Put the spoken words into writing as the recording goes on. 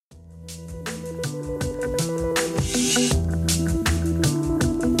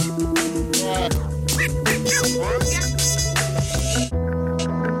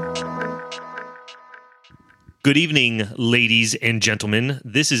Good evening, ladies and gentlemen.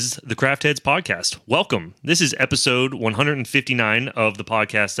 This is the Craft Heads Podcast. Welcome. This is episode 159 of the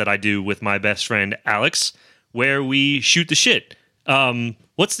podcast that I do with my best friend, Alex, where we shoot the shit.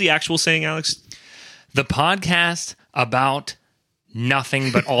 What's the actual saying, Alex? The podcast about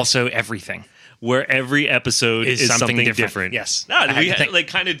nothing, but also everything. Where every episode is something different. Yes. We had,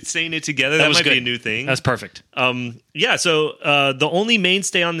 kind of saying it together. That might be a new thing. That's perfect. So the only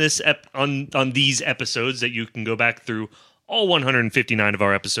mainstay on this on these episodes that you can go back through all 159 of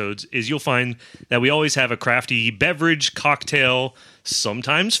our episodes is you'll find that we always have a crafty beverage, cocktail,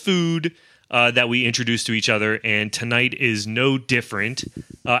 sometimes food that we introduce to each other, and tonight is no different.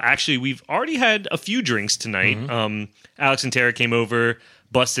 Actually, we've already had a few drinks tonight. Mm-hmm. Alex and Tara came over,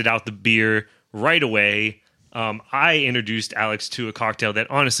 busted out the beer right away. I introduced Alex to a cocktail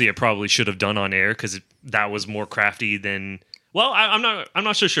that honestly I probably should have done on air because that was more crafty than. Well, I'm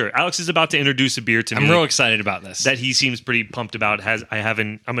not so sure. Alex is about to introduce a beer to me. I'm real excited about this. That he seems pretty pumped about.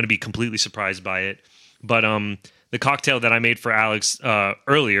 I'm going to be completely surprised by it. But the cocktail that I made for Alex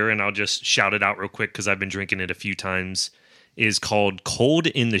earlier, and I'll just shout it out real quick because I've been drinking it a few times, is called Cold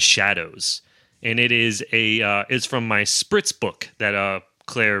in the Shadows, and it is it's from my Spritz book that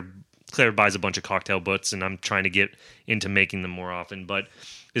Claire buys a bunch of cocktail books, and I'm trying to get into making them more often. But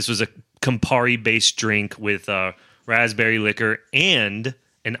this was a Campari-based drink with raspberry liquor and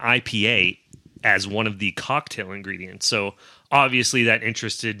an IPA as one of the cocktail ingredients. So obviously that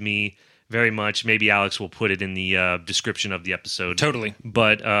interested me very much. Maybe Alex will put it in the description of the episode. Totally.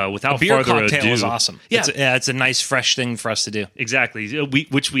 But without beer further cocktail ado, is awesome. Yeah, it's a nice, fresh thing for us to do. Exactly.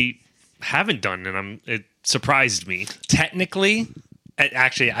 Which we haven't done, and it surprised me. Technically.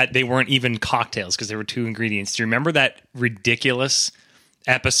 Actually, they weren't even cocktails because there were two ingredients. Do you remember that ridiculous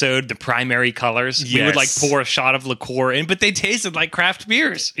episode, The Primary Colors? Yes. We would pour a shot of liqueur in, but they tasted like craft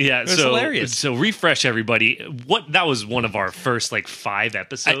beers. Yeah, it was hilarious. So refresh everybody. That was one of our first 5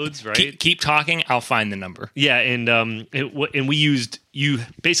 episodes, right? Keep talking. I'll find the number. Yeah, and we used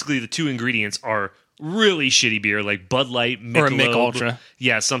basically the two ingredients are really shitty beer like Bud Light, Michelob, or a Mich Ultra.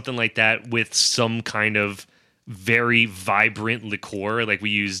 Yeah, something like that with some kind of very vibrant liqueur. Like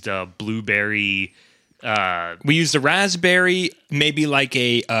we used blueberry. We used a raspberry, maybe like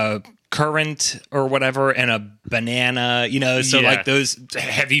a currant or whatever, and a banana. Those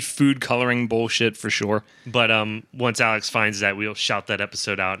heavy food coloring bullshit for sure. But once Alex finds that, we'll shout that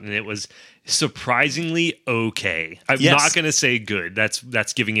episode out, and it was surprisingly okay. I'm not going to say good.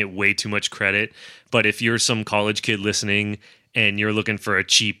 That's giving it way too much credit. But if you're some college kid listening and you're looking for a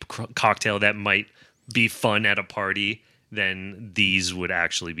cheap cocktail that might be fun at a party, then these would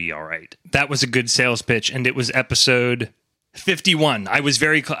actually be all right. That was a good sales pitch, and it was episode 51. I was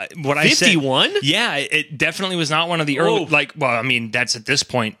very what 51? I said. 51? Yeah, it definitely was not one of the early. That's at this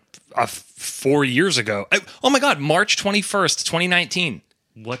point 4 years ago. Oh my God, March 21st, 2019.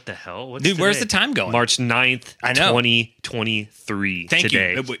 What the hell? Dude, where's the time going? March 9th, I know. 2023. Thank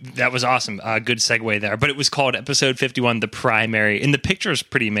today. you. That was awesome. Good segue there. But it was called episode 51, The Primary, and the picture is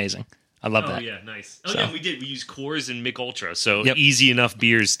pretty amazing. I love that. Oh, yeah, nice. We did. We used Coors and Mich Ultra, so easy enough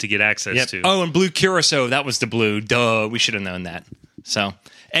beers to get access to. Oh, and Blue Curacao, that was the blue. Duh, we should have known that. So,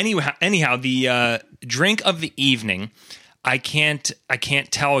 anyhow, the drink of the evening, I can't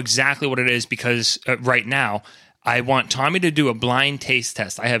tell exactly what it is because right now, I want Tommy to do a blind taste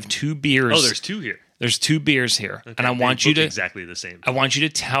test. I have 2 beers. Oh, there's 2 here. There's 2 beers here, okay, and I want you to exactly the same. I want you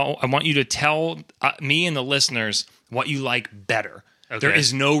to tell me and the listeners what you like better. Okay. There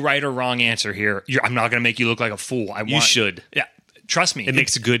is no right or wrong answer here. I'm not going to make you look like a fool. You should. Yeah, trust me. It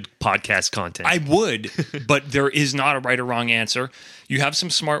makes good podcast content. I would, but there is not a right or wrong answer. You have some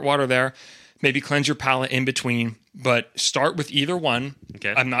smart water there. Maybe cleanse your palate in between, but start with either one.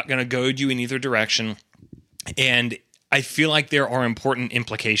 Okay. I'm not going to goad you in either direction. And I feel like there are important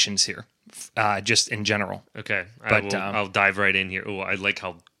implications here, just in general. Okay. I'll dive right in here. Oh, I like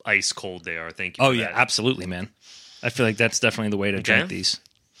how ice cold they are. Thank you. Oh, yeah, absolutely, man. I feel like that's definitely the way to drink these.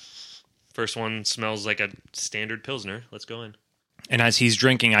 First one smells like a standard Pilsner. Let's go in. And as he's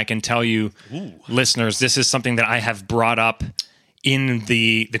drinking, I can tell you, listeners, this is something that I have brought up in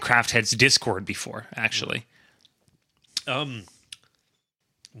the Craft Heads Discord before, actually.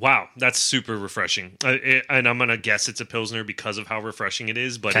 Wow, that's super refreshing. And I'm going to guess it's a Pilsner because of how refreshing it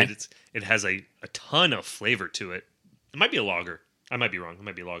is, but it has a ton of flavor to it. It might be a lager. I might be wrong. It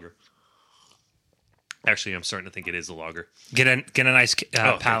might be a lager. Actually, I'm starting to think it is a lager. Get a nice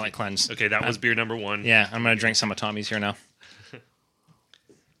palate cleanse. Okay, that was beer number 1. Yeah, I'm going to drink some of Tommy's here now.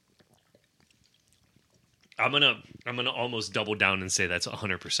 I'm gonna almost double down and say that's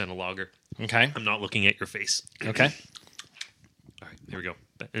 100% a lager. Okay. I'm not looking at your face. Okay. All right, here we go.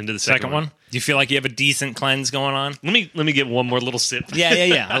 into the Second one. Do you feel like you have a decent cleanse going on? Let me get one more little sip.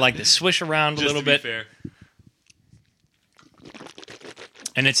 Yeah. I like to swish around a Just little to be bit. fair.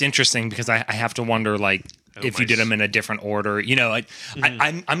 And it's interesting because I have to wonder, like, if you did them in a different order. You know,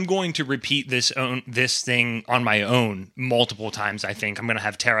 I'm going to repeat this thing on my own multiple times. I think I'm going to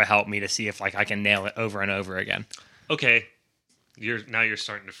have Tara help me to see if like I can nail it over and over again. Okay, you're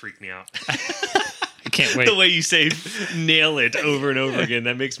starting to freak me out. I can't wait. The way you say "nail it" over and over again,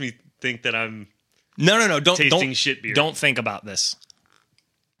 that makes me think that I'm no. Don't shit beer. Don't think about this.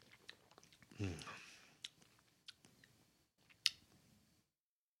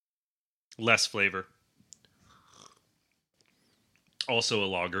 Less flavor. Also a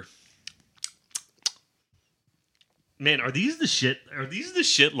lager. Man, are these the shit? Are these the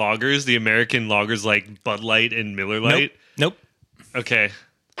shit lagers? The American lagers like Bud Light and Miller Lite? Nope. Okay.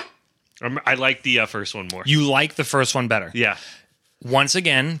 I like the first one more. You like the first one better. Yeah. Once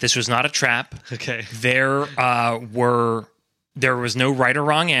again, this was not a trap. Okay. There was no right or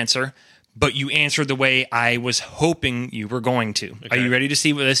wrong answer, but you answered the way I was hoping you were going to. Okay. Are you ready to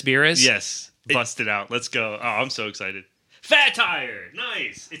see what this beer is? Yes. Bust it out. Let's go. Oh, I'm so excited. Fat Tire.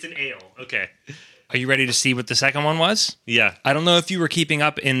 Nice. It's an ale. Okay. Are you ready to see what the second one was? Yeah. I don't know if you were keeping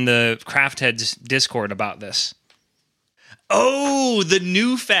up in the Craft Heads Discord about this. Oh, the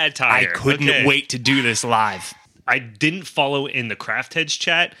new Fat Tire. I couldn't wait to do this live. I didn't follow in the Craft Heads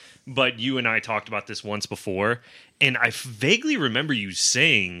chat, but you and I talked about this once before, and I vaguely remember you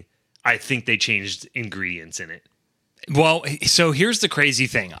saying, I think they changed ingredients in it. Well, so here's the crazy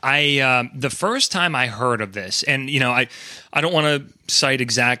thing. The first time I heard of this, and you know, I don't want to cite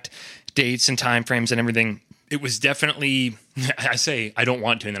exact dates and time frames and everything. It was definitely, I say I don't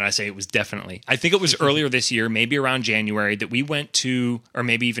want to, and then I say it was definitely. I think it was earlier this year, maybe around January, that we went to, or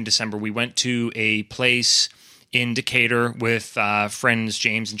maybe even December, we went to a place in Decatur with friends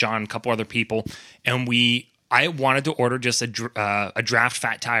James and John, a couple other people, and I wanted to order just a draft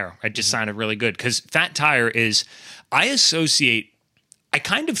Fat Tire. It just sounded really good because Fat Tire is, I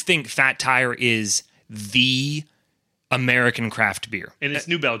kind of think Fat Tire is the American craft beer. And it's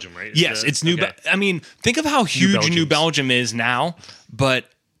New Belgium, right? Yes, it's New Belgium. I mean, think of how huge New Belgium is now, but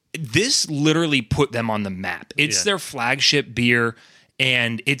this literally put them on the map. It's their flagship beer,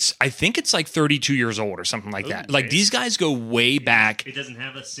 and I think it's like 32 years old or something like that. Like, these guys go way back. It doesn't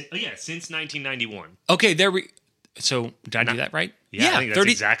have since 1991. Okay, so did I do that right? Yeah, I think that's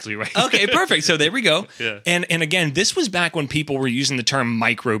exactly right. Okay, perfect. So there we go. Yeah. And again, this was back when people were using the term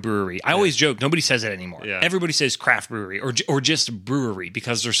microbrewery. I always joke, nobody says it anymore. Yeah. Everybody says craft brewery or just brewery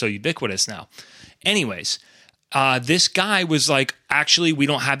because they're so ubiquitous now. Anyways, this guy was like, actually, we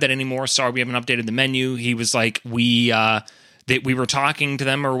don't have that anymore. Sorry, we haven't updated the menu. He was like, we were talking to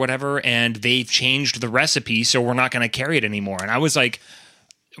them or whatever, and they've changed the recipe, so we're not going to carry it anymore. And I was like,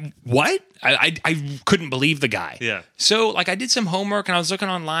 what? I couldn't believe the guy. Yeah. So like I did some homework and I was looking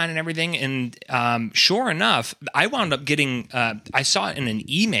online and everything, and sure enough, I wound up getting I saw it in an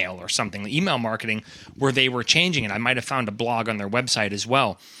email or something, email marketing, where they were changing it. I might have found a blog on their website as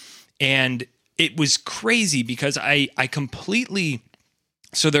well. And it was crazy because I completely,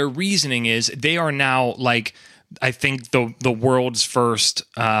 so their reasoning is they are now like, I think the world's first,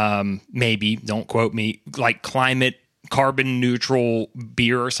 maybe, don't quote me, like climate carbon neutral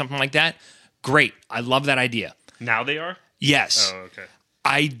beer or something like that. Great. I love that idea. Now they are? Yes. Oh, okay.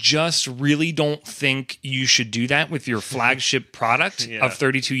 I just really don't think you should do that with your flagship product of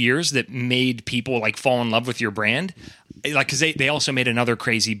 32 years that made people like fall in love with your brand. Like, because they also made another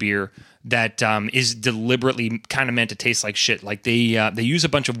crazy beer that is deliberately kind of meant to taste like shit. Like they use a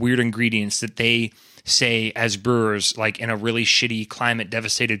bunch of weird ingredients that they say as brewers, like in a really shitty climate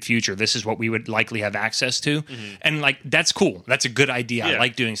devastated future, this is what we would likely have access to. Mm-hmm. And like, that's cool. That's a good idea. I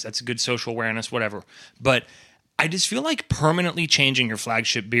like doing so. That's a good social awareness, whatever. But I just feel like permanently changing your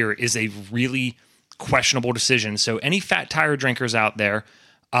flagship beer is a really questionable decision. So any Fat Tire drinkers out there,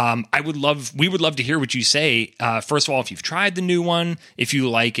 we would love to hear what you say. First of all, if you've tried the new one, if you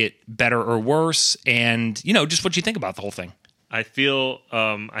like it better or worse, and just what you think about the whole thing. I feel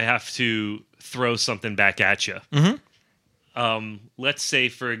I have to throw something back at you. Mm-hmm. Let's say,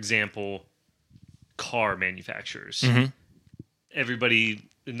 for example, car manufacturers. Mm-hmm.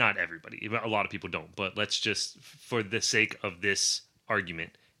 Not everybody, a lot of people don't, but let's just, for the sake of this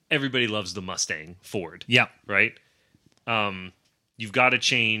argument, everybody loves the Mustang Ford. Yeah. Right? You've got to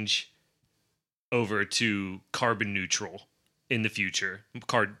change over to carbon neutral in the future.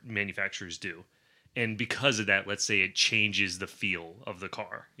 Car manufacturers do. And because of that, let's say it changes the feel of the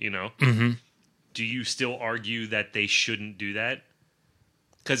car, Mm-hmm. Do you still argue that they shouldn't do that?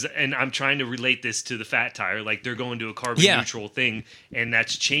 and I'm trying to relate this to the Fat Tire. Like they're going to a carbon neutral thing, and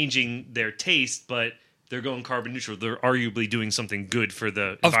that's changing their taste, but they're going carbon neutral. They're arguably doing something good for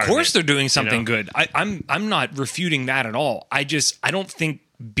the environment. Of course they're doing something good. I'm not refuting that at all. I don't think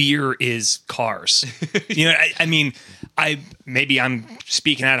beer is cars. I mean, maybe I'm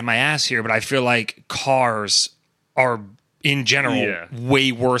speaking out of my ass here, but I feel like cars are in general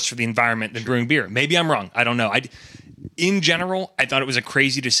way worse for the environment than brewing beer. Maybe I'm wrong. I don't know. In general, I thought it was a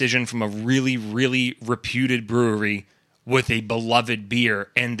crazy decision from a really, really reputed brewery with a beloved beer,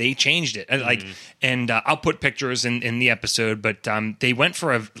 and they changed it. I'll put pictures in the episode, but they went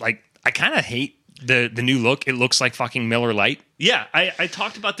for I kind of hate the new look. It looks like fucking Miller Lite. Yeah, I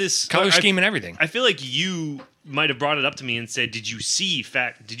talked about this color scheme and everything. I feel like you might have brought it up to me and said, "Did you see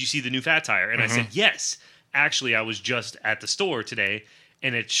the new Fat Tire?" And I said, "Yes." Actually, I was just at the store today,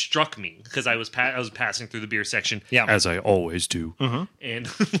 and it struck me because I was passing through the beer section, as I always do, and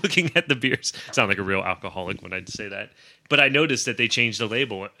looking at the beers. Sound like a real alcoholic when I say that, but I noticed that they changed the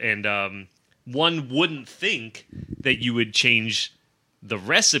label, and one wouldn't think that you would change the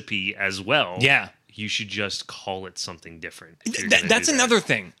recipe as well. Yeah. You should just call it something different. That's another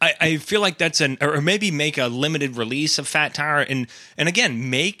thing. I feel like or maybe make a limited release of Fat Tire, and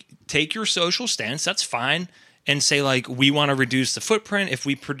again, take your social stance. That's fine, and say like we want to reduce the footprint. If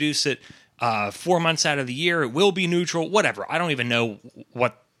we produce it 4 months out of the year, it will be neutral. Whatever. I don't even know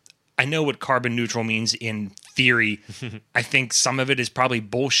what. I know what carbon neutral means in theory. I think some of it is probably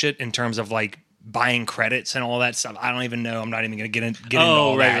bullshit in terms of like buying credits and all that stuff. I don't even know. I'm not even going to get into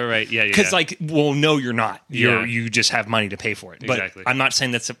all that. Right. Yeah. Because no, you're not. You just have money to pay for it. Exactly. But I'm not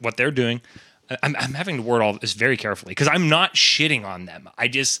saying that's what they're doing. I'm having to word all this very carefully because I'm not shitting on them.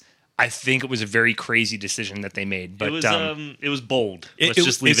 I think it was a very crazy decision that they made. But it was bold. Let's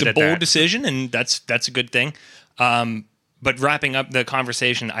just leave it at that. It's a bold decision, and that's a good thing. But wrapping up the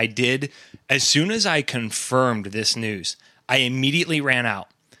conversation, I did, as soon as I confirmed this news, I immediately ran out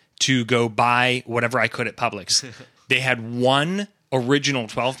to go buy whatever I could at Publix. They had one original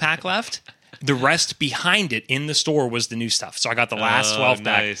 12-pack left. The rest behind it in the store was the new stuff. So I got the last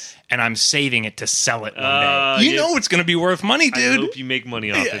 12-pack, and I'm saving it to sell it one day. You know it's going to be worth money, dude. I hope you make money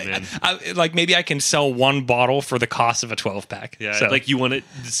off it, man. Maybe I can sell one bottle for the cost of a 12-pack. Yeah, so. Like you want it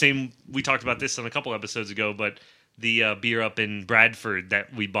the same. We talked about this on a couple episodes ago, but the beer up in Bradford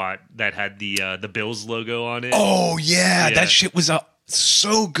that we bought that had the Bills logo on it. Oh, yeah. That shit was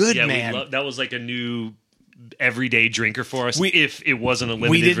so good, man. That was like a new everyday drinker for us. If it wasn't a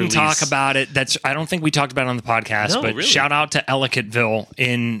limited we didn't release. Talk about it. I don't think we talked about it on the podcast. No, but really? Shout out to Ellicottville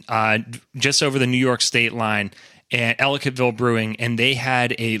in just over the New York state line, and Ellicottville Brewing, and they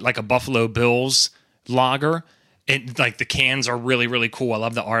had a Buffalo Bills lager. And like the cans are really, really cool. I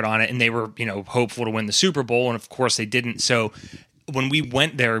love the art on it, and they were hopeful to win the Super Bowl, and of course they didn't. So when we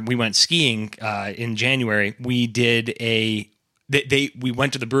went there, we went skiing in January. We did we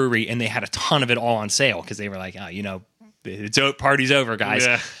went to the brewery, and they had a ton of it all on sale because they were like, party's over, guys.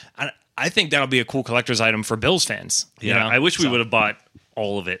 Yeah. I think that'll be a cool collector's item for Bills fans. Yeah, I wish we would have bought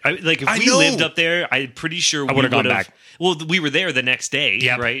all of it. If we lived up there, I'm pretty sure we would have gone back. Well, we were there the next day,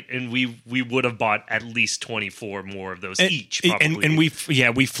 right? And we would have bought at least 24 more of those each. Probably. And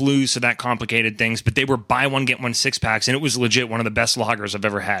we flew, so that complicated things. But they were buy one get one 6-packs, and it was legit one of the best lagers I've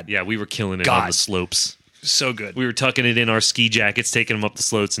ever had. Yeah, we were killing it on the slopes. So good. We were tucking it in our ski jackets, taking them up the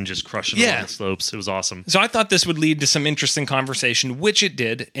slopes, and just crushing them on the slopes. It was awesome. So I thought this would lead to some interesting conversation, which it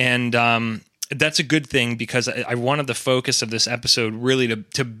did, and that's a good thing because I wanted the focus of this episode really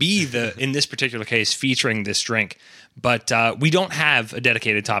to be in this particular case, featuring this drink. But we don't have a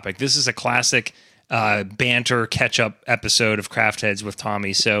dedicated topic. This is a classic banter catch-up episode of Craft Heads with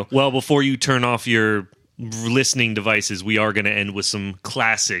Tommy. So, well, before you turn off your listening devices, we are going to end with some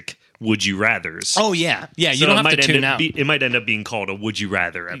classic Would You Rathers. Oh, yeah. Yeah, you don't have to tune out. It might end up being called a Would You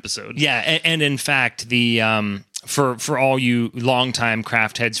Rather episode. Yeah, and in fact, the for all you longtime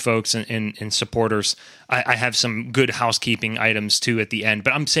Craft Heads folks and supporters, I have some good housekeeping items, too, at the end.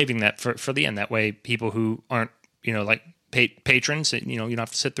 But I'm saving that for the end. That way, people who aren't, patrons, you don't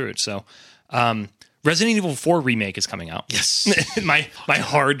have to sit through it. So, Resident Evil 4 remake is coming out. Yes. my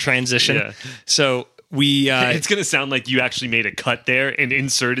hard transition. Yeah. So it's going to sound like you actually made a cut there and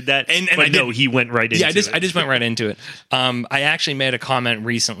inserted that. But no, he went right into it. I just went right into it. I actually made a comment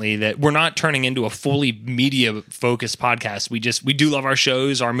recently that we're not turning into a fully media-focused podcast. We do love our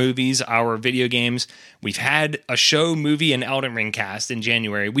shows, our movies, our video games. We've had a show, movie, and Elden Ring cast in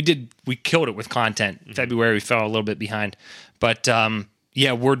January. We killed it with content. Mm-hmm. February, we fell a little bit behind. But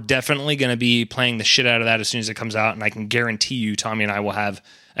we're definitely going to be playing the shit out of that as soon as it comes out, and I can guarantee you Tommy and I will have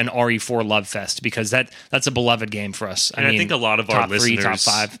an RE4 love fest, because that's a beloved game for us. And I think a lot of our top listeners, 3, top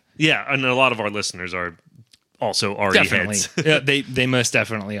 5. Yeah, and a lot of our listeners are also RE Definitely. heads. Yeah, they most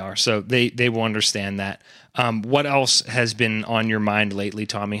definitely are. So they will understand that. What else has been on your mind lately,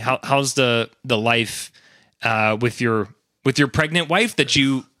 Tommy? How's the life with your pregnant wife that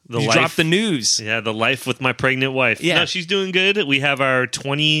you dropped the news? Yeah, the life with my pregnant wife. Yeah. No, she's doing good. We have our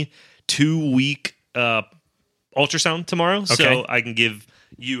 22-week ultrasound tomorrow, so I can give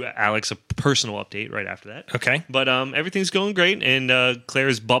you, Alex, a personal update right after that. Okay. But everything's going great, and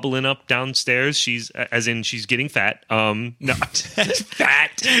Claire's bubbling up downstairs. She's getting fat. Not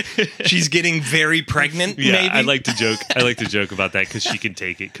Fat. She's getting very pregnant. Yeah, maybe. I like to joke about that because she can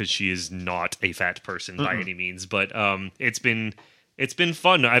take it, because she is not a fat person by any means. But it's been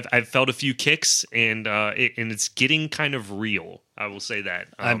fun. I've felt a few kicks, and it's getting kind of real. I will say that.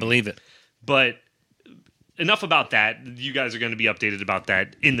 I believe it. But enough about that. You guys are going to be updated about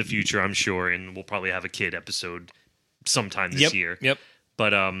that in the future, I'm sure, and we'll probably have a kid episode sometime this year. Yep.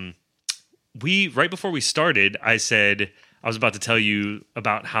 But right before we started, I said I was about to tell you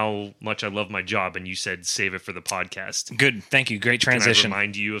about how much I love my job, and you said save it for the podcast. Good. Thank you. Great transition. Can I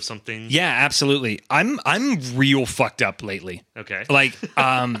remind you of something? Yeah, absolutely. I'm real fucked up lately. Okay. Like,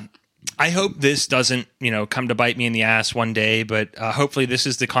 I hope this doesn't, come to bite me in the ass one day, but hopefully this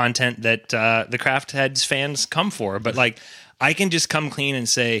is the content that the Craft Heads fans come for. But like, I can just come clean and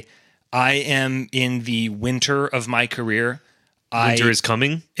say, I am in the winter of my career. Winter is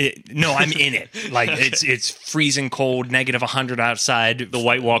coming? No, I'm in it. Like, it's freezing cold, -100 outside. The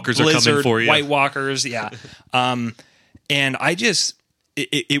White Walkers blizzard, are coming for you. White Walkers, yeah. And I just,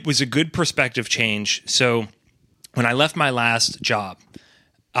 it was a good perspective change. So when I left my last job,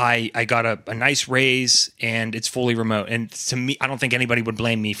 I got a nice raise, and it's fully remote. And to me, I don't think anybody would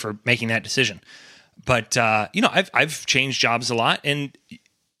blame me for making that decision. But I've changed jobs a lot, and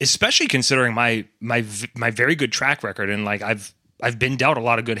especially considering my very good track record, and like I've been dealt a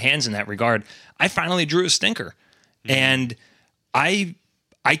lot of good hands in that regard. I finally drew a stinker, and I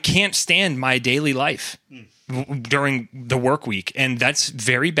can't stand my daily life during the work week, and that's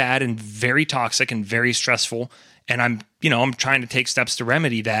very bad and very toxic and very stressful. And I'm trying to take steps to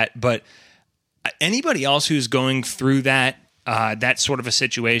remedy that. But anybody else who's going through that sort of a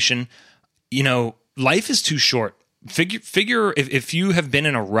situation, life is too short. Figure if you have been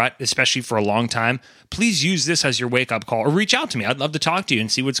in a rut, especially for a long time, please use this as your wake up call, or reach out to me. I'd love to talk to you and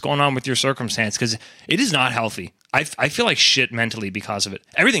see what's going on with your circumstance, because it is not healthy. I feel like shit mentally because of it.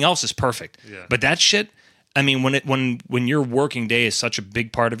 Everything else is perfect, but that shit. I mean, when your working day is such a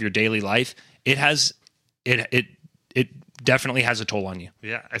big part of your daily life, it definitely has a toll on you.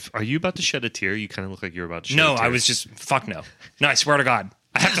 Yeah. Are you about to shed a tear? You kind of look like you're about to shed a tear. No, I was just fuck no. No, I swear to God.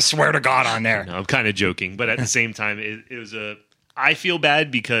 I have to swear to God on there. No, I'm kind of joking, but at the same time, it was I feel bad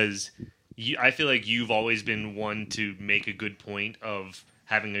because I feel like you've always been one to make a good point of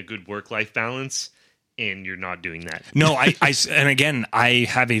having a good work-life balance, and you're not doing that. No, and again, I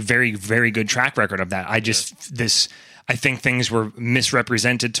have a very, very good track record of that. I think things were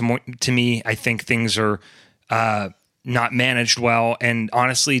misrepresented to me. I think things are not managed well, and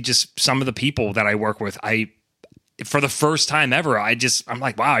honestly, just some of the people that I work with, for the first time ever, I'm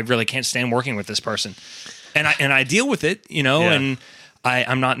like, wow, I really can't stand working with this person. And I deal with it, and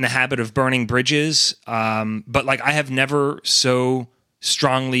I'm not in the habit of burning bridges. But like, I have never so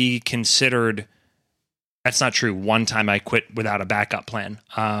strongly considered, that's not true. One time I quit without a backup plan.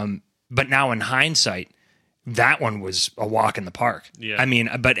 But now in hindsight, that one was a walk in the park. Yeah. I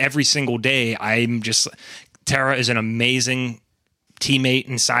mean, but every single day Tara is an amazing teammate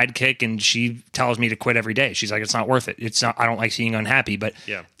and sidekick, and she tells me to quit every day. She's like, it's not worth it. It's not. I don't like seeing you unhappy. But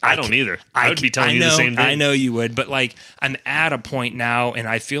yeah, I don't either. I would be telling you the same thing. I know you would, but like, I'm at a point now, and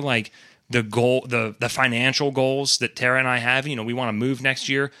I feel like the goal, the financial goals that Tara and I have, we want to move next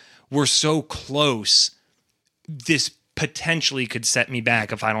year. We're so close. This potentially could set me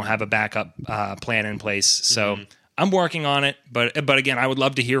back if I don't have a backup plan in place. So I'm working on it. But again, I would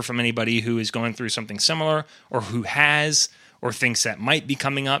love to hear from anybody who is going through something similar, or who has, or thinks that might be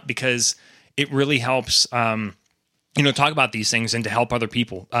coming up, because it really helps, talk about these things and to help other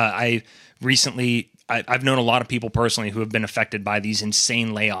people. I've known a lot of people personally who have been affected by these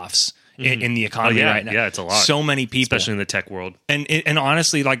insane layoffs in the economy right now. Yeah, it's a lot. So many people, especially in the tech world. And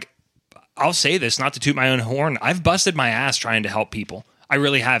honestly, like, I'll say this, not to toot my own horn, I've busted my ass trying to help people. I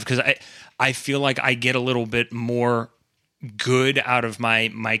really have, because I feel like I get a little bit more good out of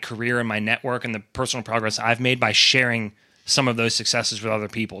my career and my network and the personal progress I've made by sharing some of those successes with other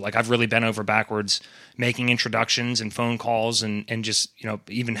people. Like, I've really bent over backwards making introductions and phone calls and just,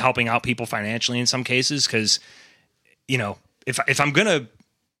 even helping out people financially in some cases. Cause if I'm going to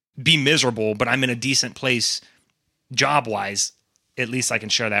be miserable, but I'm in a decent place job wise, at least I can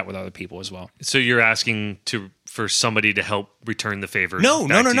share that with other people as well. So you're asking for somebody to help return the favor? No. Oh,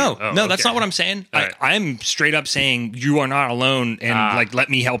 No, that's okay. not what I'm saying. Right. I'm straight up saying you are not alone, and let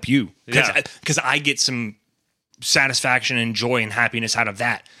me help you. Yeah. Because I get some satisfaction and joy and happiness out of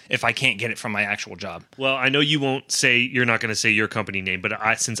that if I can't get it from my actual job. Well, I know you're not going to say your company name, but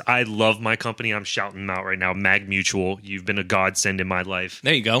since I love my company, I'm shouting them out right now. Mag Mutual, you've been a godsend in my life.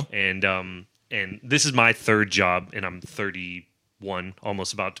 There you go. And this is my third job, and I'm 31,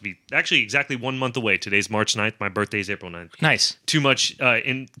 almost about to be actually exactly 1 month away. Today's March 9th. My birthday's April 9th. Nice. Too much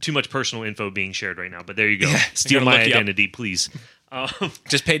personal info being shared right now, but there you go. Yeah, Steal I'm my gonna look you up. identity, please.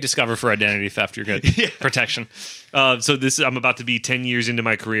 Just pay Discover for identity theft. You're good. Protection. So I'm about to be 10 years into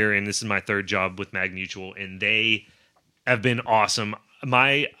my career, and this is my third job with Mag Mutual, and they have been awesome.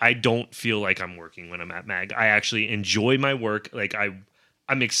 I don't feel like I'm working when I'm at Mag. I actually enjoy my work. Like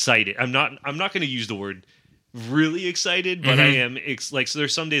I'm excited. I'm not going to use the word really excited, but I am so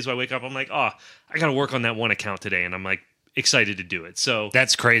there's some days where I wake up, I'm like, I got to work on that one account today, and I'm like excited to do it. So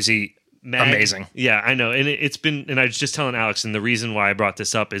That's crazy. Amazing. Yeah, I know. And it's been, and I was just telling Alex, and the reason why I brought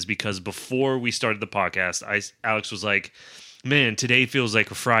this up is because before we started the podcast, Alex was like, man, today feels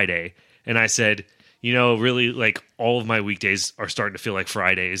like a Friday. And I said, really, like, all of my weekdays are starting to feel like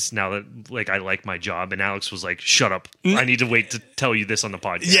Fridays now that, like, I like my job. And Alex was like, shut up. I need to wait to tell you this on the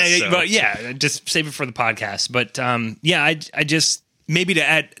podcast. Yeah, just save it for the podcast. But I just maybe to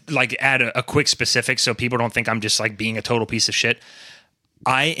add a quick specific so people don't think I'm just like being a total piece of shit.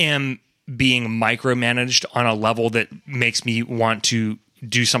 I am being micromanaged on a level that makes me want to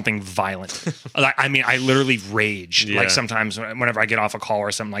do something violent. I mean, I literally rage like sometimes whenever I get off a call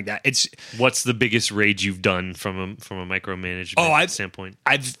or something like that. What's the biggest rage you've done from a micromanagement standpoint?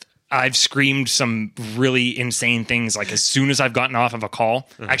 I've screamed some really insane things like as soon as I've gotten off of a call.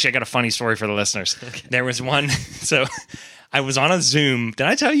 Actually, I got a funny story for the listeners. Okay. There was one. So I was on a Zoom. Did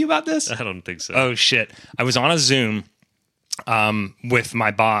I tell you about this? I don't think so. Oh shit. I was on a Zoom with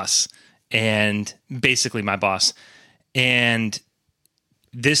my boss and basically my boss, and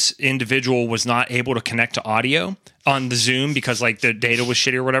this individual was not able to connect to audio on the Zoom because like the data was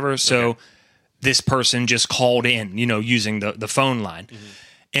shitty or whatever. So this person just called in, using the phone line.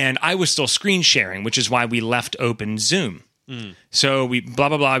 And I was still screen sharing, which is why we left open Zoom. So we blah,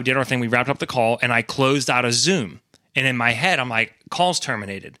 blah, blah. We did our thing. We wrapped up the call and I closed out of Zoom. And in my head, I'm like, call's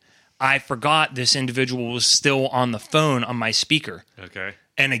terminated. I forgot this individual was still on the phone on my speaker. Okay.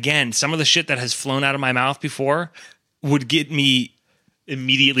 And again, some of the shit that has flown out of my mouth before would get me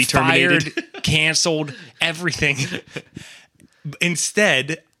immediately terminated, fired, canceled, everything.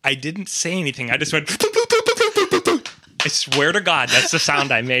 Instead, I didn't say anything. I just went, I swear to God, that's the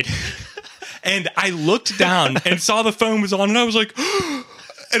sound I made. And I looked down and saw the phone was on, and I was like,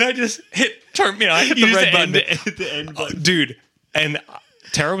 and I just hit I hit the red button. The end button. Dude. And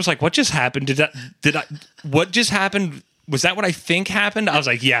Tara was like, what just happened? What just happened? Was that what I think happened? I was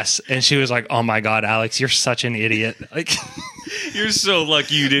like, yes. And she was like, oh my God, Alex, you're such an idiot. Like, you're so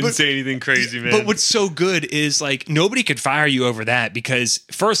lucky you didn't say anything crazy, man. But what's so good is like nobody could fire you over that because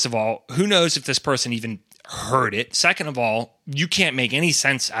first of all, who knows if this person even heard it? Second of all, you can't make any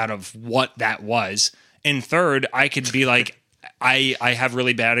sense out of what that was. And third, I could be like, I have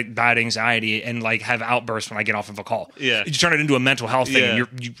really bad anxiety and like have outbursts when I get off of a call. Yeah. You turn it into a mental health thing and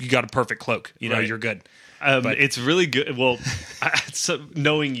you got a perfect cloak. Right. You're good. But it's really good. Well, so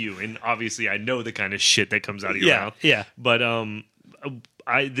knowing you, and obviously I know the kind of shit that comes out of your mouth. Yeah. But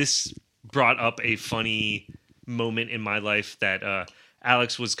this brought up a funny moment in my life that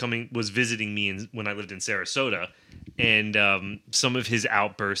Alex was visiting me when I lived in Sarasota, and some of his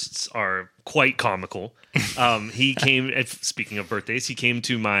outbursts are quite comical. He came. Speaking of birthdays, he came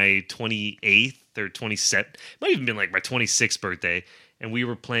to my 28th or 27th. Might even been like my 26th birthday, and we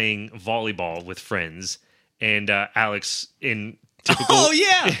were playing volleyball with friends. And Alex, in typical,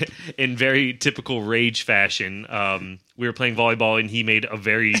 in very typical rage fashion, we were playing volleyball, and he made a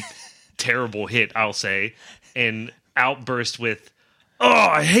very terrible hit, I'll say, and outburst with, "Oh,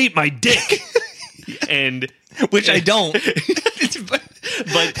 I hate my dick," and which I don't.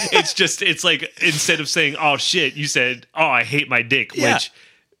 But it's like instead of saying "oh shit," you said "oh, I hate my dick," which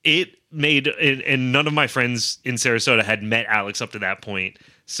it made. And none of my friends in Sarasota had met Alex up to that point.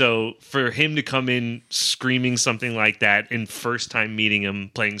 So for him to come in screaming something like that in first time meeting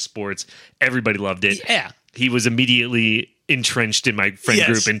him playing sports, everybody loved it. Yeah. He was immediately entrenched in my friend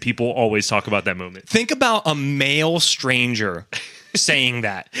group, and people always talk about that moment. Think about a male stranger saying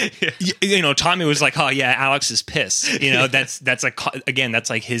that. Tommy was like, "Oh yeah, Alex is pissed." That's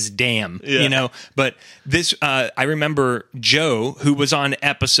like his damn. But this, I remember Joe, who was on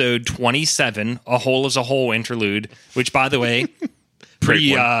episode 27, "A Hole is a Hole" interlude, which, by the way,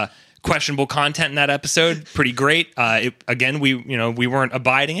 pretty questionable content in that episode. Pretty great. We weren't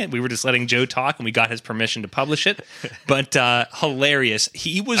abiding it. We were just letting Joe talk, and we got his permission to publish it. But hilarious.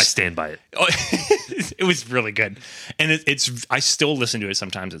 I stand by it. It was really good, and I still listen to it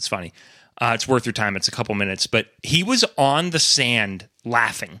sometimes. It's funny. It's worth your time. It's a couple minutes, but he was on the sand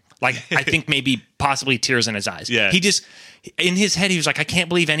laughing. Like, I think maybe possibly tears in his eyes. Yeah. He just, in his head, he was like, I can't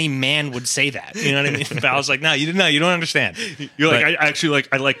believe any man would say that. You know what I mean? But I was like, no, you don't understand. You're like,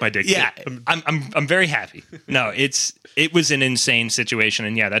 I like my dick. Yeah. I'm very happy. No, it was an insane situation.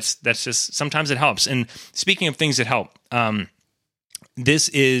 And yeah, that's just, sometimes it helps. And speaking of things that help, this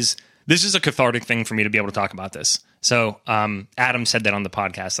is a cathartic thing for me to be able to talk about this. So Adam said that on the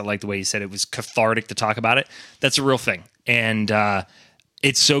podcast. I like the way he said it was cathartic to talk about it. That's a real thing. And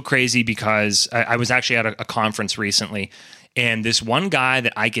it's so crazy because I was actually at a conference recently, and this one guy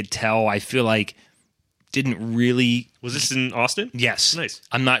that I could tell, I feel like, didn't really... Was this in Austin? Yes. Nice.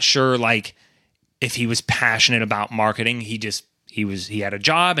 I'm not sure if he was passionate about marketing. He had a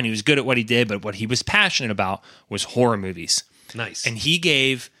job and he was good at what he did, but what he was passionate about was horror movies. Nice. And he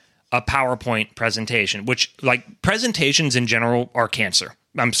gave a PowerPoint presentation, which, like, presentations in general are cancer.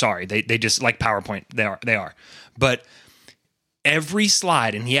 I'm sorry. They just, like PowerPoint, they are. But every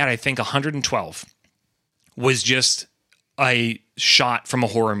slide, and he had, I think, 112, was just a shot from a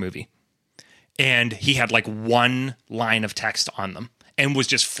horror movie. And he had like one line of text on them and was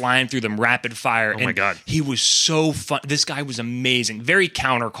just flying through them rapid fire. Oh my God. He was so fun. This guy was amazing. Very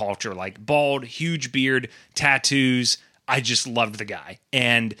counterculture, like bald, huge beard, tattoos. I just loved the guy.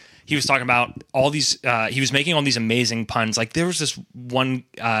 And he was talking about all these, he was making all these amazing puns. Like, there was this one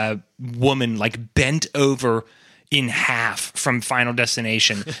woman like bent over in half from Final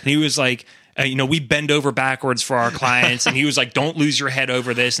Destination. And he was like, we bend over backwards for our clients. And he was like, don't lose your head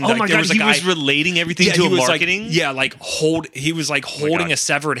over this. And oh my God, he was relating everything to a marketing? He was like holding a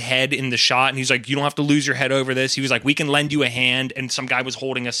severed head in the shot. And he's like, you don't have to lose your head over this. He was like, we can lend you a hand. And some guy was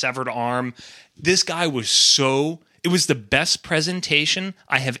holding a severed arm. This guy was it was the best presentation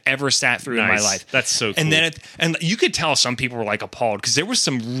I have ever sat through in my life. That's so cool. And then and you could tell some people were like appalled because there was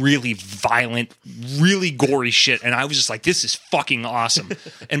some really violent, really gory shit. And I was just like, this is fucking awesome.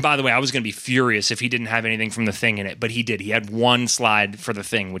 And by the way, I was going to be furious if he didn't have anything from The Thing in it, but he did. He had one slide for The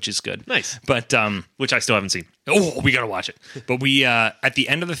Thing, which is good. Nice. But which I still haven't seen. Oh, we got to watch it. But we at the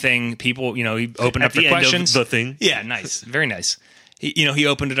end of The Thing, people, he opened up for questions. The Thing. Yeah, nice. Very nice. He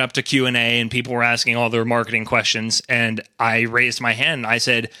opened it up to Q&A and people were asking all their marketing questions. And I raised my hand. And I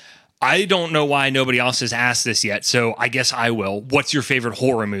said, I don't know why nobody else has asked this yet, so I guess I will. What's your favorite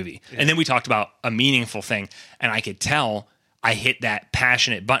horror movie? Yeah. And then we talked about a meaningful thing. And I could tell I hit that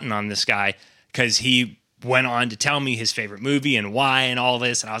passionate button on this guy because he went on to tell me his favorite movie and why and all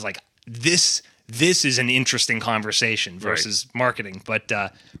this. And I was like, this is an interesting conversation versus marketing. But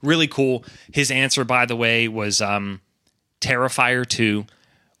really cool. His answer, by the way, was... Terrifier 2,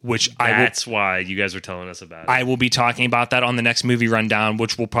 which that's why you guys are telling us about it. I will be talking about that on the next movie rundown,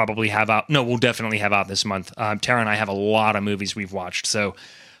 which we'll probably have out. No, we'll definitely have out this month. Tara and I have a lot of movies we've watched, so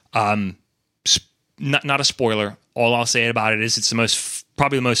not a spoiler. All I'll say about it is it's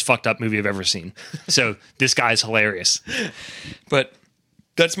probably the most fucked up movie I've ever seen. So this guy's hilarious. But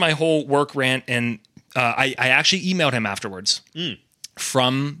that's my whole work rant, and I actually emailed him afterwards.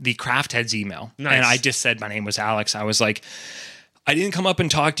 From the Craft Heads email. Nice. And I just said my name was Alex. I was like, I didn't come up and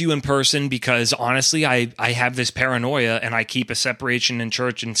talk to you in person because honestly, I have this paranoia and I keep a separation in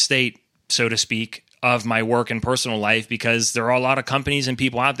church and state, so to speak, of my work and personal life because there are a lot of companies and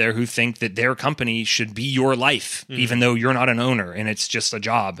people out there who think that their company should be your life, even though you're not an owner and it's just a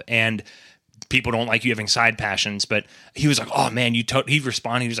job. And people don't like you having side passions, but he was like, oh man, he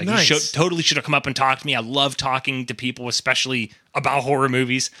responded. He was like, nice. You totally should have come up and talked to me. I love talking to people, especially about horror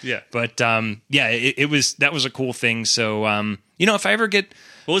movies. Yeah. But that was a cool thing. So, if I ever get,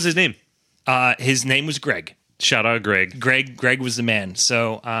 what was his name? His name was Greg. Shout out Greg. Greg was the man.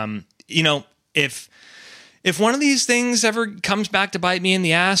 So, if one of these things ever comes back to bite me in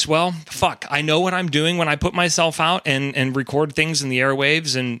the ass, well, fuck, I know what I'm doing when I put myself out and record things in the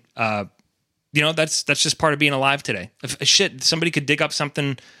airwaves and, that's just part of being alive today. If somebody could dig up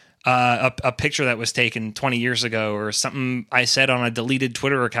something, a picture that was taken 20 years ago or something I said on a deleted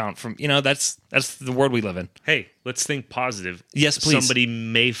Twitter account from, that's the world we live in. Hey, let's think positive. Yes, please. Somebody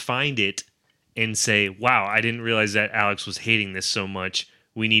may find it and say, wow, I didn't realize that Alex was hating this so much.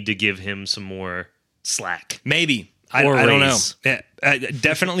 We need to give him some more slack. Maybe. I Or don't know. raise. Yeah,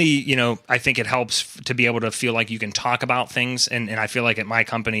 definitely, you know, I think it helps to be able to feel like you can talk about things. And I feel like at my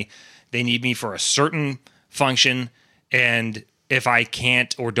company, they need me for a certain function. And if I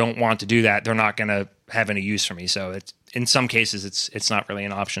can't or don't want to do that, they're not going to have any use for me. So it's, in some cases, it's not really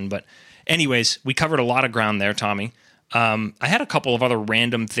an option. But anyways, we covered a lot of ground there, Tommy. I had a couple of other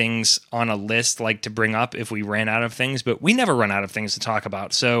random things on a list like to bring up if we ran out of things, but we never run out of things to talk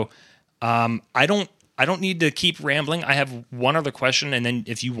about. So I don't need to keep rambling. I have one other question, and then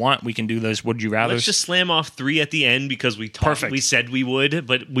if you want, we can do those would you rather. Let's just slam off 3 at the end because we talked. Perfect. We said we would,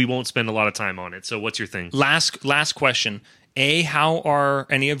 but we won't spend a lot of time on it. So what's your thing? Last question. A, how are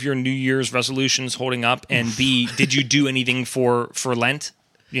any of your New Year's resolutions holding up? And B, did you do anything for Lent?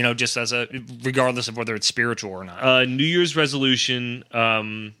 You know, just as regardless of whether it's spiritual or not. New Year's resolution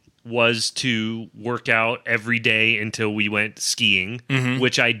was to work out every day until we went skiing,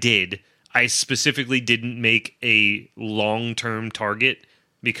 which I did. I specifically didn't make a long-term target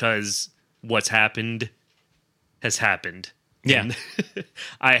because what's happened has happened. Yeah. And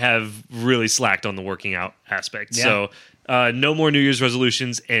I have really slacked on the working out aspect. Yeah. So no more New Year's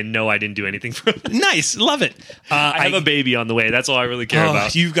resolutions, and no, I didn't do anything for it. Nice, love it. I have a baby on the way. That's all I really care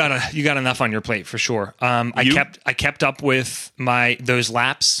about. You got enough on your plate for sure. I kept up with those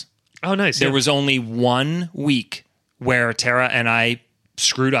laps. Oh, nice. There was only 1 week where Tara and I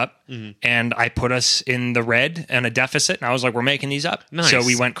screwed up, and I put us in the red and a deficit, and I was like, we're making these up. Nice. So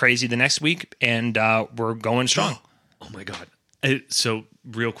we went crazy the next week, and we're going strong. Oh my God. So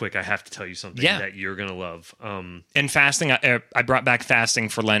real quick, I have to tell you something that you're going to love. And fasting, I brought back fasting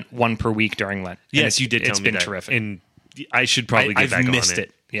for Lent, 1 per week during Lent. And Yes, you did tell me that. It's been terrific. And I should probably get I've back missed on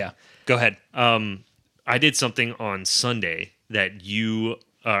it. Yeah. Go ahead. I did something on Sunday that you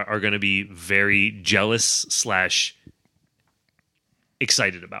are going to be very jealous /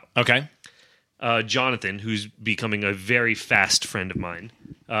 excited about. Okay. Jonathan, who's becoming a very fast friend of mine,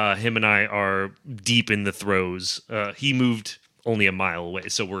 him and I are deep in the throes. He moved only a mile away,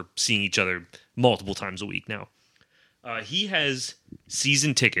 so we're seeing each other multiple times a week now. He has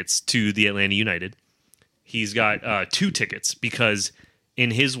season tickets to the Atlanta United. He's got 2 tickets because,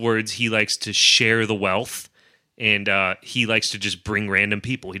 in his words, he likes to share the wealth, and he likes to just bring random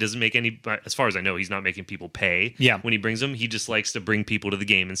people. He doesn't make any, as far as I know, he's not making people pay when he brings them. He just likes to bring people to the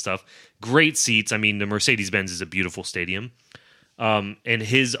game and stuff. Great seats. I mean, the Mercedes-Benz is a beautiful stadium. And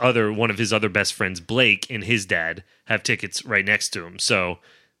one of his other best friends, Blake, and his dad have tickets right next to him. So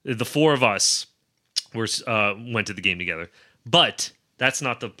the 4 of us went to the game together. But that's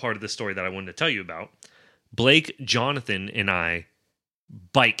not the part of the story that I wanted to tell you about. Blake, Jonathan, and I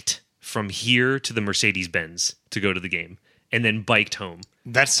biked from here to the Mercedes-Benz to go to the game, and then biked home.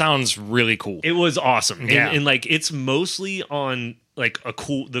 That sounds really cool. It was awesome. Yeah. And like, it's mostly on like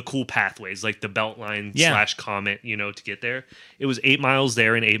the cool pathways, like the Beltline / Comet, to get there. It was 8 miles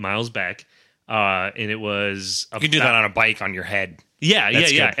there and 8 miles back. And it was... You can do that on a bike on your head. Yeah.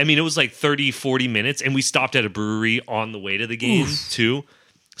 That's good. I mean, it was like 30, 40 minutes, and we stopped at a brewery on the way to the game too.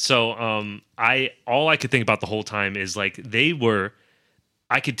 So all I could think about the whole time is like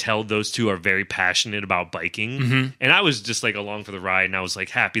I could tell those 2 are very passionate about biking, and I was just like along for the ride, and I was like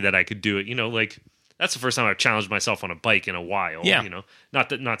happy that I could do it. Like that's the first time I've challenged myself on a bike in a while. Yeah.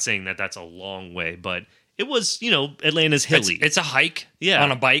 Not saying that that's a long way, but it was Atlanta's hilly. It's a hike. Yeah.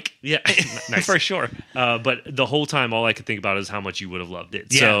 On a bike. Yeah, nice. For sure. But the whole time, all I could think about is how much you would have loved it.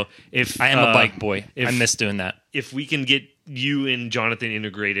 Yeah. So if I am a bike boy, I miss doing that. If we can get you and Jonathan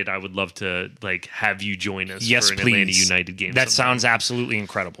integrated, I would love to have you join us Yes, for an please. Atlanta United game. That sometime. sounds absolutely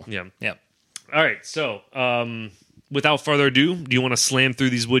incredible. Yeah. Yeah. All right. So without further ado, do you want to slam through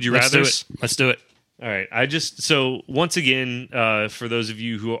these would you rathers? Let's do it. All right. So once again, for those of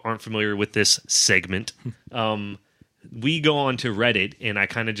you who aren't familiar with this segment, we go on to Reddit, and I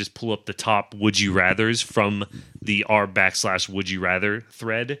kind of just pull up the top would you rathers from the r/would you rather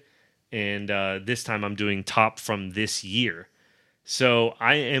thread. And this time I'm doing top from this year. So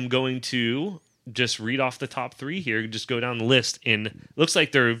I am going to just read off the top 3 here, just go down the list. And looks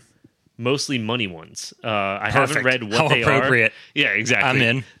like they're mostly money ones. I haven't read what they appropriate. are. Yeah, exactly. I'm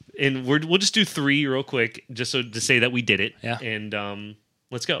in. And we'll just do 3 real quick, just to say that we did it. Yeah. And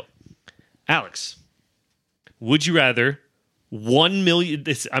let's go. Alex, would you rather 1 million...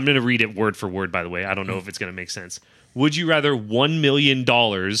 I'm going to read it word for word, by the way. I don't know if it's going to make sense. Would you rather $1 million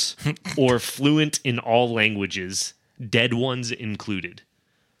or fluent in all languages, dead ones included?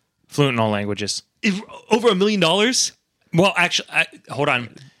 Fluent in all languages. Over $1 million? Well, actually, hold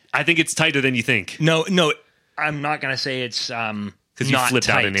on. I think it's tighter than you think. No, I'm not going to say it's because you flipped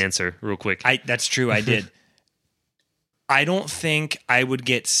out an answer real quick. That's true, I did. I don't think I would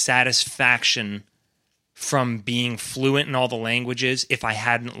get satisfaction from being fluent in all the languages if I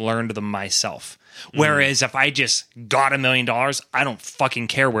hadn't learned them myself. Whereas if I just got $1 million, I don't fucking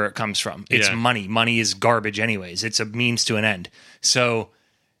care where it comes from. It's Yeah. money. Money is garbage anyways. It's a means to an end. So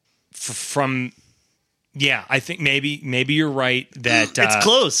I think maybe you're right that It's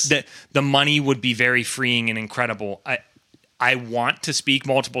close. That the money would be very freeing and incredible. I want to speak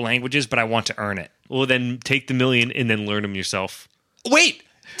multiple languages, but I want to earn it. Well, then take the $1 million and then learn them yourself. Wait,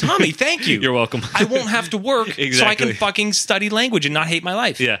 Tommy, thank you. You're welcome. I won't have to work so I Exactly. can fucking study language and not hate my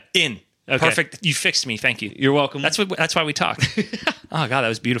life. Yeah. Okay. Perfect. You fixed me. Thank you. You're welcome. That's why we talked. Oh god, that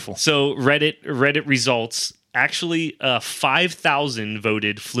was beautiful. So Reddit results actually 5,000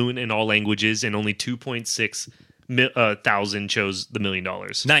 voted fluent in all languages, and only 2.6 thousand chose the $1 million.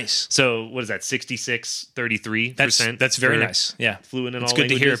 Nice. So what is that? 66-33%. That's very for nice. Yeah. fluent in It's all good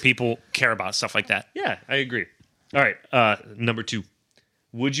languages. to hear people care about stuff like that. Yeah, I agree. All right, number 2.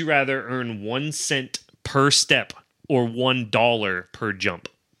 Would you rather earn 1 cent per step or $1 per jump?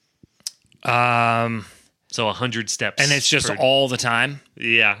 So 100 steps, And it's just per- all the time.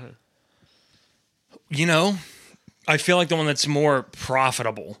 yeah. You know, I feel like the one that's more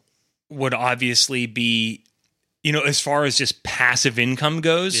profitable would obviously be, as far as just passive income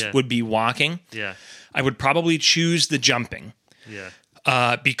goes, Yeah. would be walking. Yeah, I would probably choose the jumping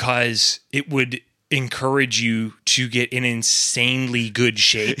yeah. because it would encourage you to get in insanely good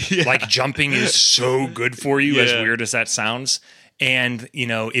shape. Like jumping is so good for you, as Yeah. weird as that sounds. And,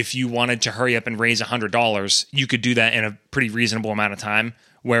 if you wanted to hurry up and raise $100, you could do that in a pretty reasonable amount of time.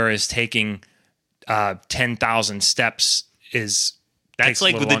 Whereas taking 10,000 steps takes That's a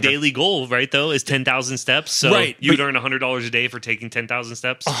like little the longer. daily goal, right? Though is 10,000 steps. So Right, you'd but- earn $100 a day for taking 10,000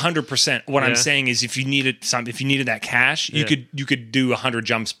 steps. 100%. What Yeah. I'm saying is, if you needed that cash, you could do 100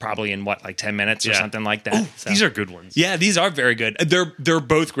 jumps probably in 10 minutes or Yeah. something like that. So- These are good ones. yeah, these are very good. They're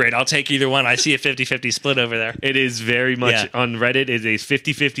both great. I'll take either one. I see a 50-50 split over there. It is very much Yeah. on Reddit. It is a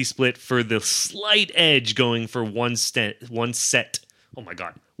 50-50 split for the slight edge, going for one set. Oh my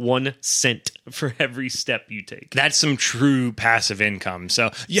god, 1 cent for every step you take. That's some true passive income.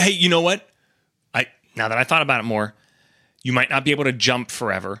 So, yeah, hey, you know what? Now that I thought about it more, you might not be able to jump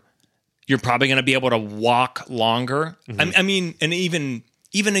forever. You're probably going to be able to walk longer. I mean, and even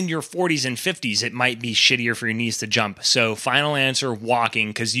in your 40s and 50s, it might be shittier for your knees to jump. So, final answer, walking,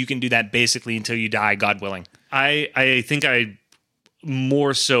 because you can do that basically until you die, God willing. I think I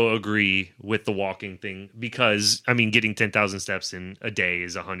more so agree with the walking thing because getting 10,000 steps in a day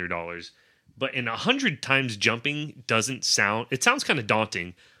is $100, but in 100 times jumping sounds kind of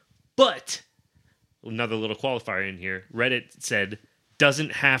daunting. But another little qualifier in here, Reddit said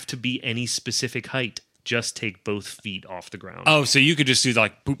doesn't have to be any specific height. Just take both feet off the ground. Oh, so you could just do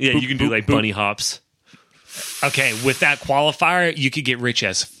like boop, yeah, boop, you can do boop, like boop. bunny hops. Okay, with that qualifier, you could get rich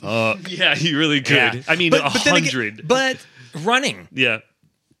as fuck. Yeah, you really could. Yeah. I mean, But then again- 100. But running. Yeah.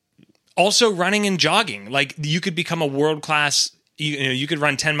 Also, running and jogging. Like, you could become a world class. You could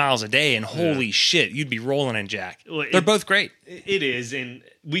run 10 miles a day, and holy shit, you'd be rolling in jack. Well, They're both great. It is, and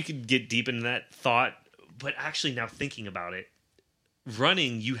we could get deep into that thought, but actually now thinking about it,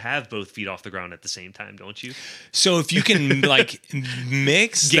 running, you have both feet off the ground at the same time, don't you? So if you can like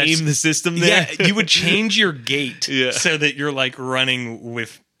mix Game the system there. yeah, you would change your gait Yeah. so that you're like running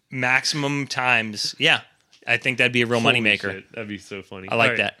with maximum times. Yeah, I think that'd be a real Holy moneymaker. shit, that'd be so funny. I like All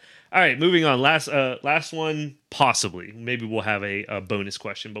right. that. All right, moving on. Last one, possibly. Maybe we'll have a bonus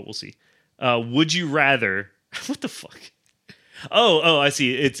question, but we'll see. Would you rather? What the fuck? Oh, I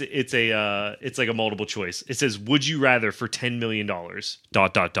see. It's like a multiple choice. It says, "Would you rather for $10 million? ...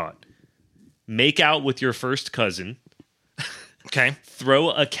 Make out with your first cousin, Okay. throw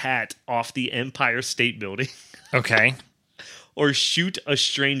a cat off the Empire State Building, Okay. or shoot a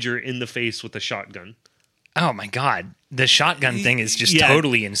stranger in the face with a shotgun?" Oh my god, the shotgun thing is just Yeah.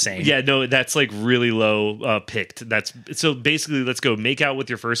 totally insane. Yeah, no, that's like really low picked. That's so basically, let's go make out with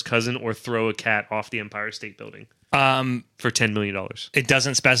your first cousin or throw a cat off the Empire State Building for $10 million. It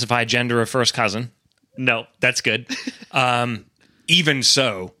doesn't specify gender of first cousin. No, That's good. Even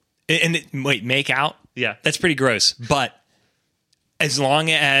so, wait, make out? yeah, That's pretty gross. But as long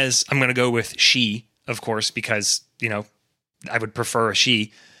as I'm going to go with she, of course, because, I would prefer a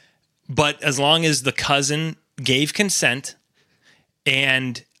she. But as long as the cousin gave consent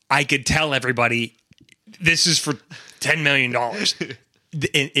and I could tell everybody this is for $10 million.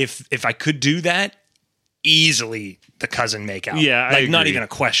 If I could do that, easily the cousin make out. Yeah, I like not agree. even a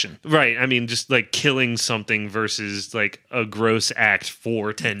question. Right. I mean, just like killing something versus like a gross act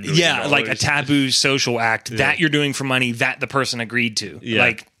for $10 million. Yeah, like a taboo social act that you're doing for money that the person agreed to. Yeah.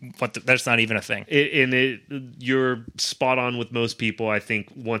 Like that's not even a thing. You're spot on with most people. I think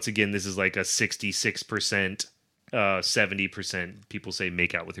once again, this is like a 66%. 70% people say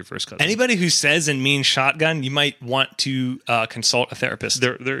make out with your first cousin. Anybody who says and means shotgun, you might want to consult a therapist.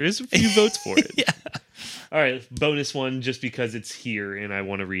 There is a few votes for it. Yeah. All right, bonus one just because it's here and I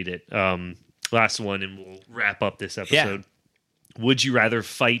want to read it. Last one and we'll wrap up this episode. Yeah. Would you rather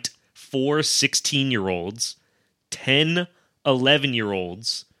fight 4 16-year-olds, 10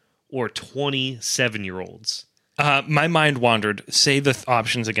 11-year-olds, or 27-year-olds? My mind wandered. Say the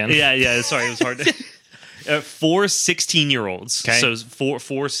options again. Yeah. Sorry, it was hard to... 4 16-year-olds. Okay. So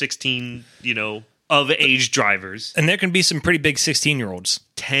four 16, of age drivers. And there can be some pretty big 16-year-olds.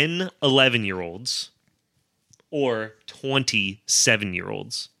 10 11-year-olds or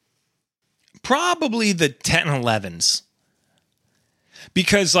 27-year-olds. Probably the 10 11s.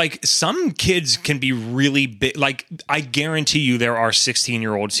 Because like some kids can be really big. Like I guarantee you there are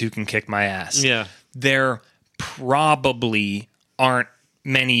 16-year-olds who can kick my ass. Yeah. There probably aren't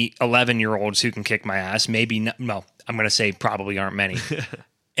many 11-year-olds who can kick my ass. Maybe no, I'm going to say probably aren't many.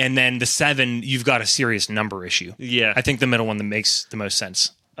 And then the 7, you've got a serious number issue. Yeah. I think the middle one that makes the most sense.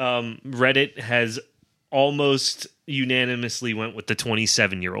 Reddit has almost unanimously went with the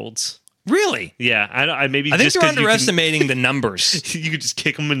 27-year-olds. Really? Yeah. I think you're underestimating the numbers. You could just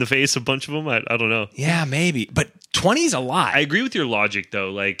kick them in the face, a bunch of them. I don't know. Yeah, maybe. But 20 is a lot. I agree with your logic,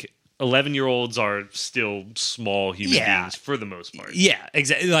 though. Like, 11-year-olds are still small human beings for the most part. Yeah,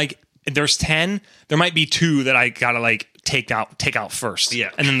 exactly. Like there's 10, there might be 2 that I gotta like take out first. Yeah,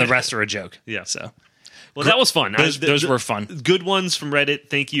 and then the rest are a joke. Yeah. So, well, that was fun. Those were fun. Good ones from Reddit.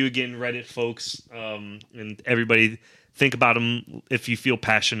 Thank you again, Reddit folks, and everybody. Think about them. If you feel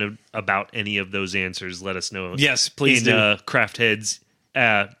passionate about any of those answers, let us know. Yes, please do. Craftheads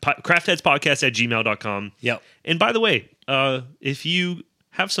Podcast at gmail.com. Yep. And by the way, if you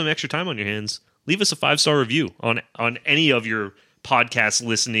have some extra time on your hands, leave us a 5-star review on any of your podcast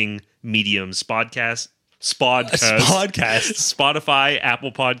listening mediums. Spodcast, Spotify,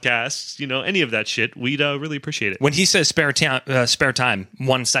 Apple Podcasts, any of that shit. We'd really appreciate it. When he says spare time,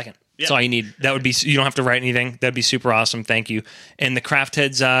 1 second. That's all you need. That would be, you don't have to write anything. That'd be super awesome. Thank you. And the Craft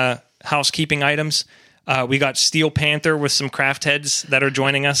Heads housekeeping items. We got Steel Panther with some Craft Heads that are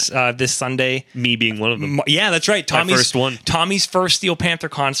joining us this Sunday. Me being one of them. Yeah, that's right. My first one. Tommy's first Steel Panther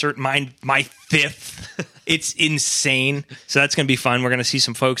concert. My 5th. It's insane. So that's going to be fun. We're going to see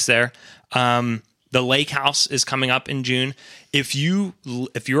some folks there. The Lake House is coming up in June. If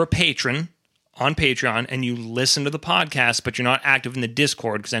you're a patron on Patreon and you listen to the podcast, but you're not active in the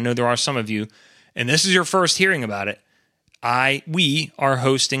Discord, because I know there are some of you, and this is your first hearing about it, we are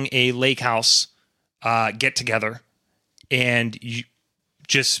hosting a Lake House get together, and you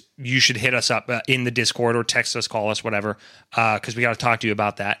should hit us up in the Discord or text us, call us, whatever, because we got to talk to you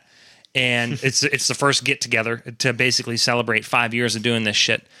about that. And it's the first get together to basically celebrate 5 years of doing this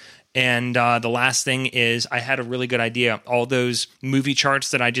shit. And the last thing is, I had a really good idea. All those movie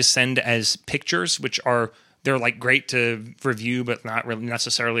charts that I just send as pictures, they're like great to review, but not really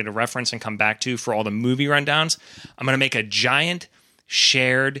necessarily to reference and come back to for all the movie rundowns. I'm going to make a giant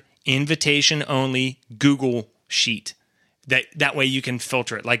shared invitation only Google sheet. That way you can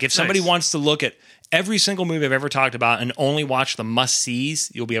filter it. Like if somebody wants to look at every single movie I've ever talked about and only watch the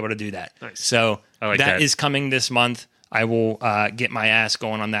must-sees, you'll be able to do that. Nice. So that is coming this month. I will get my ass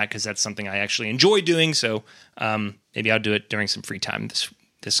going on that because that's something I actually enjoy doing. So maybe I'll do it during some free time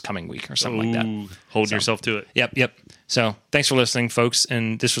this coming week or something like that. Hold yourself to it. Yep. So thanks for listening, folks.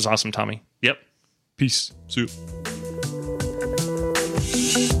 And this was awesome, Tommy. Yep. Peace. See you.